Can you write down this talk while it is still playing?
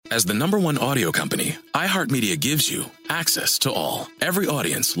As the #1 audio company, iHeartMedia gives you access to all. Every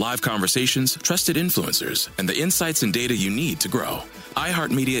audience, live conversations, trusted influencers, and the insights and data you need to grow.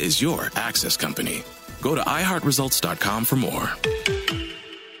 iHeartMedia is your access company. Go to iHeartResults.com for more.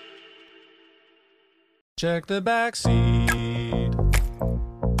 Check the back seat.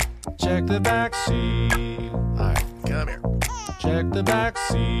 Check the back seat. All right, come here. Check the back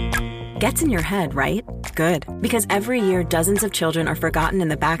seat. Gets in your head, right? Good. Because every year, dozens of children are forgotten in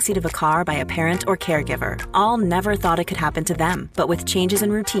the backseat of a car by a parent or caregiver. All never thought it could happen to them. But with changes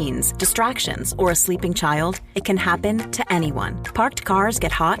in routines, distractions, or a sleeping child, it can happen to anyone. Parked cars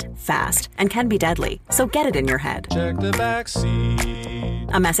get hot, fast, and can be deadly. So get it in your head. Check the back seat.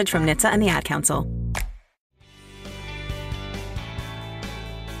 A message from NHTSA and the Ad Council.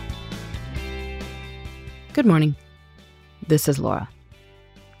 Good morning. This is Laura.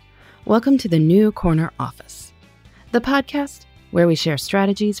 Welcome to the New Corner Office, the podcast where we share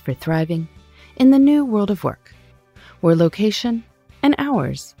strategies for thriving in the new world of work, where location and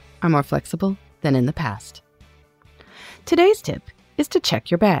hours are more flexible than in the past. Today's tip is to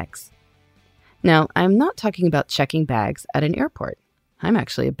check your bags. Now, I'm not talking about checking bags at an airport. I'm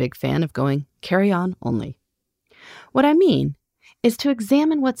actually a big fan of going carry-on only. What I mean is to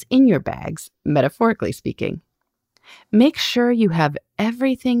examine what's in your bags, metaphorically speaking. Make sure you have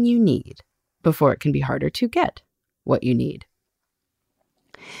everything you need before it can be harder to get what you need.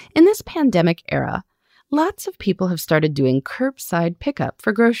 In this pandemic era, lots of people have started doing curbside pickup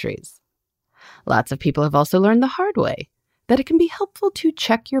for groceries. Lots of people have also learned the hard way that it can be helpful to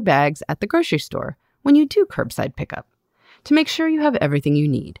check your bags at the grocery store when you do curbside pickup to make sure you have everything you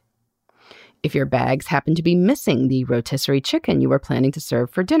need. If your bags happen to be missing the rotisserie chicken you were planning to serve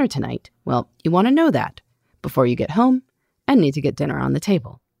for dinner tonight, well, you want to know that before you get home and need to get dinner on the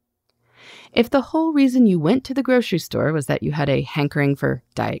table. If the whole reason you went to the grocery store was that you had a hankering for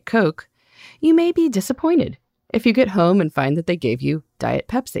Diet Coke, you may be disappointed if you get home and find that they gave you Diet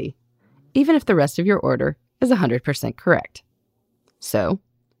Pepsi, even if the rest of your order is 100% correct. So,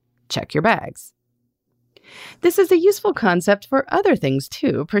 check your bags. This is a useful concept for other things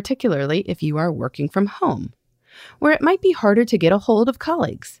too, particularly if you are working from home, where it might be harder to get a hold of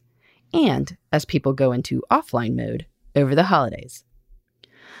colleagues, and as people go into offline mode over the holidays.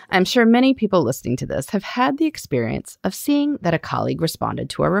 I'm sure many people listening to this have had the experience of seeing that a colleague responded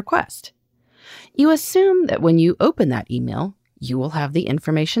to a request. You assume that when you open that email, you will have the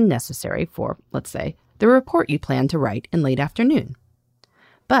information necessary for, let's say, the report you plan to write in late afternoon.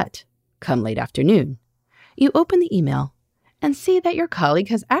 But, come late afternoon, you open the email and see that your colleague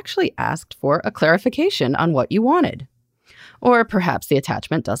has actually asked for a clarification on what you wanted. Or perhaps the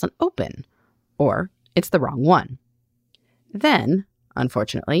attachment doesn't open, or it's the wrong one. Then,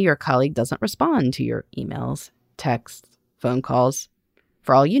 unfortunately, your colleague doesn't respond to your emails, texts, phone calls.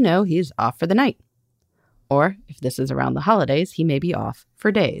 For all you know, he's off for the night. Or, if this is around the holidays, he may be off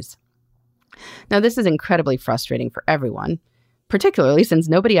for days. Now, this is incredibly frustrating for everyone, particularly since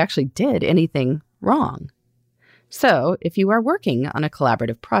nobody actually did anything wrong. So, if you are working on a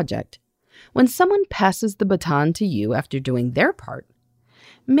collaborative project, when someone passes the baton to you after doing their part,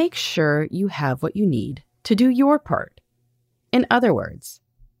 make sure you have what you need to do your part. In other words,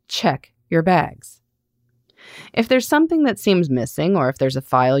 check your bags. If there's something that seems missing, or if there's a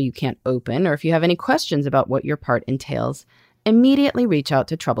file you can't open, or if you have any questions about what your part entails, immediately reach out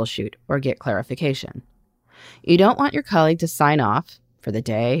to troubleshoot or get clarification. You don't want your colleague to sign off for the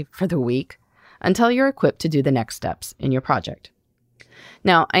day, for the week, until you're equipped to do the next steps in your project.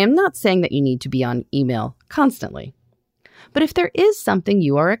 Now, I am not saying that you need to be on email constantly, but if there is something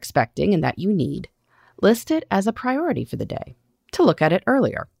you are expecting and that you need, list it as a priority for the day to look at it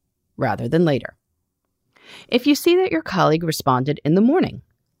earlier rather than later. If you see that your colleague responded in the morning,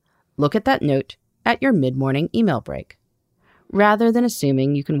 look at that note at your mid-morning email break, rather than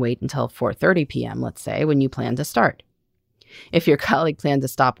assuming you can wait until 4:30 p.m., let's say, when you plan to start. If your colleague planned to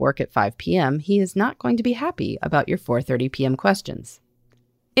stop work at 5 p.m., he is not going to be happy about your 4:30 p.m. questions,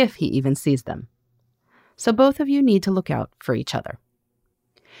 if he even sees them. So both of you need to look out for each other.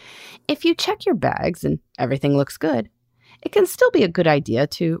 If you check your bags and everything looks good, it can still be a good idea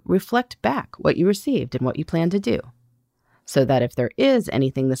to reflect back what you received and what you plan to do, so that if there is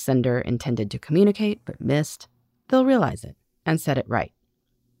anything the sender intended to communicate but missed, they'll realize it and set it right.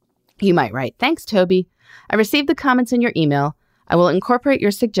 You might write, "Thanks, Toby. I received the comments in your email. I will incorporate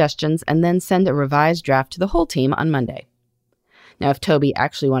your suggestions and then send a revised draft to the whole team on Monday." Now, if Toby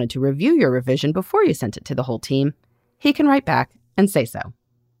actually wanted to review your revision before you sent it to the whole team, he can write back and say so.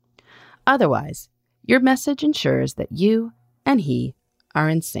 Otherwise, your message ensures that you and he are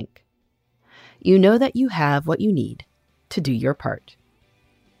in sync. You know that you have what you need to do your part.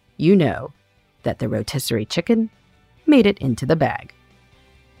 you know that the rotisserie chicken made it into the bag.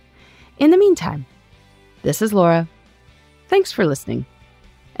 In the meantime, this is Laura. Thanks for listening,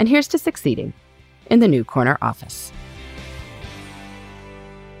 and here's to succeeding in the New Corner Office.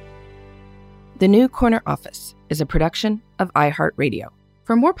 The New Corner Office is a production of iHeartRadio.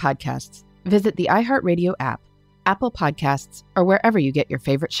 For more podcasts, visit the iHeartRadio app, Apple Podcasts, or wherever you get your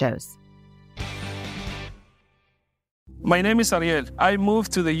favorite shows. My name is Ariel. I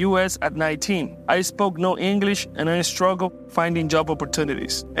moved to the U.S. at 19. I spoke no English and I struggled finding job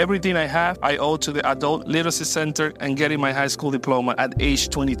opportunities. Everything I have, I owe to the Adult Literacy Center and getting my high school diploma at age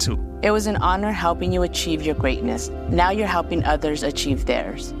 22. It was an honor helping you achieve your greatness. Now you're helping others achieve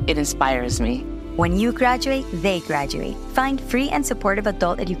theirs. It inspires me. When you graduate, they graduate. Find free and supportive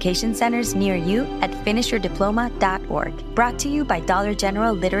adult education centers near you at finishyourdiploma.org. Brought to you by Dollar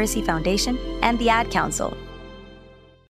General Literacy Foundation and the Ad Council.